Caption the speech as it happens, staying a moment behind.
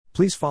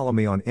Please follow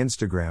me on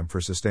Instagram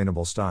for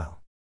sustainable style.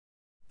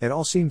 It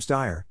all seems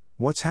dire,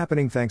 what's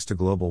happening thanks to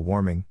global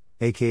warming,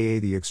 aka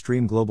the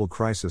extreme global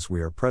crisis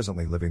we are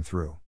presently living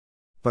through.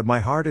 But my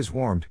heart is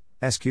warmed,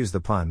 excuse the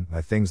pun,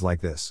 by things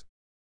like this.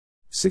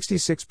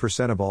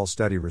 66% of all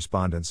study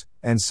respondents,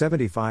 and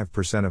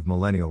 75% of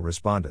millennial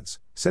respondents,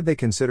 said they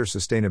consider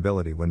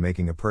sustainability when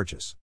making a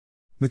purchase.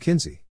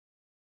 McKinsey.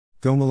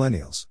 Go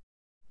Millennials.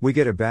 We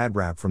get a bad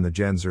rap from the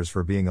Gen Zers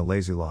for being a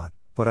lazy lot,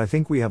 but I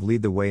think we have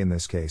lead the way in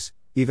this case,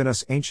 even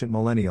us ancient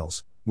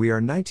millennials. We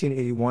are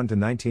 1981 to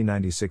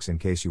 1996 in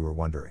case you were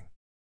wondering.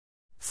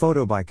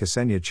 Photo by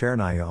Ksenia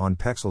Chernaya on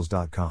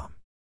Pexels.com.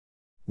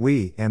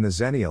 We, and the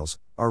Zennials,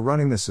 are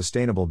running the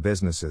sustainable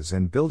businesses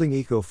and building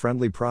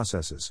eco-friendly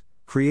processes,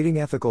 creating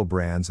ethical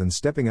brands and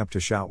stepping up to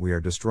shout we are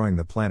destroying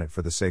the planet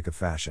for the sake of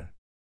fashion.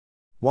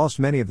 Whilst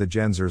many of the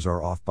Gen Zers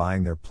are off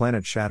buying their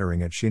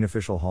planet-shattering at Shein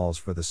official hauls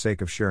for the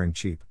sake of sharing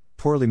cheap,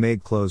 poorly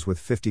made clothes with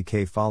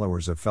 50k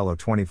followers of fellow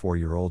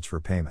 24-year-olds for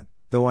payment,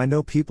 though I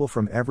know people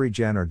from every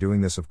gen are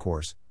doing this of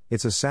course,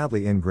 it's a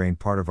sadly ingrained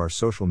part of our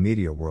social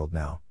media world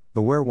now,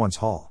 the wear once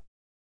haul.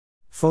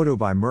 Photo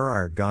by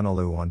Murayert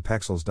Ganalu on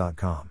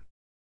Pexels.com.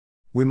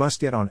 We must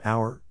get on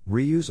our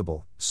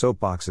reusable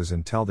soapboxes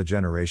and tell the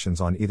generations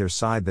on either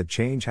side that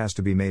change has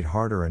to be made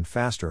harder and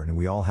faster and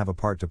we all have a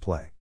part to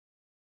play.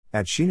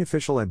 At Shein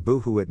official, at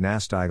Boohoo, at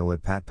Nastygle,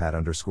 at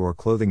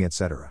PatPat_clothing,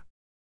 etc.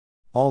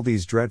 All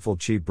these dreadful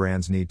cheap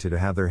brands need to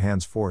have their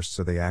hands forced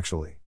so they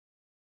actually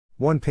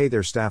 1. Pay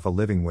their staff a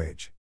living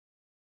wage.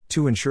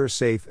 2. Ensure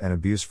safe and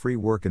abuse-free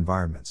work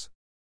environments.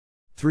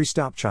 3.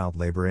 Stop child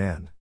labor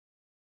and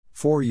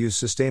 4. Use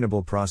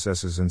sustainable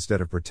processes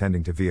instead of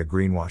pretending to via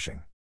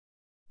greenwashing.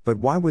 But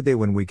why would they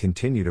when we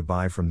continue to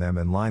buy from them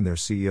and line their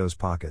CEOs'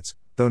 pockets,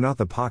 though not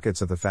the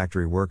pockets of the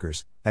factory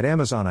workers? At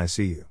Amazon I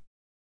see you.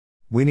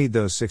 We need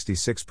those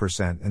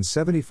 66% and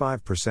 75%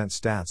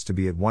 stats to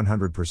be at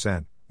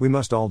 100%, we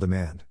must all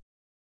demand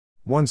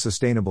 1.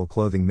 Sustainable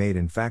clothing made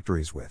in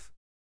factories with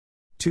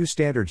 2.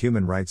 Standard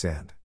human rights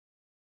and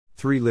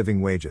 3.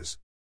 Living wages.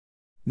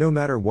 No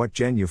matter what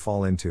gen you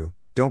fall into,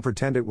 don't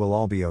pretend it will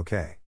all be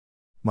okay.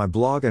 My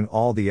blog and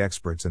all the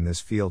experts in this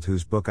field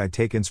whose book I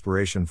take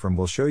inspiration from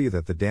will show you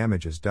that the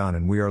damage is done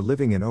and we are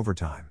living in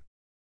overtime.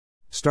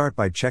 Start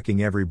by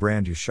checking every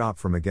brand you shop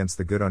from against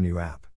the Good On You app.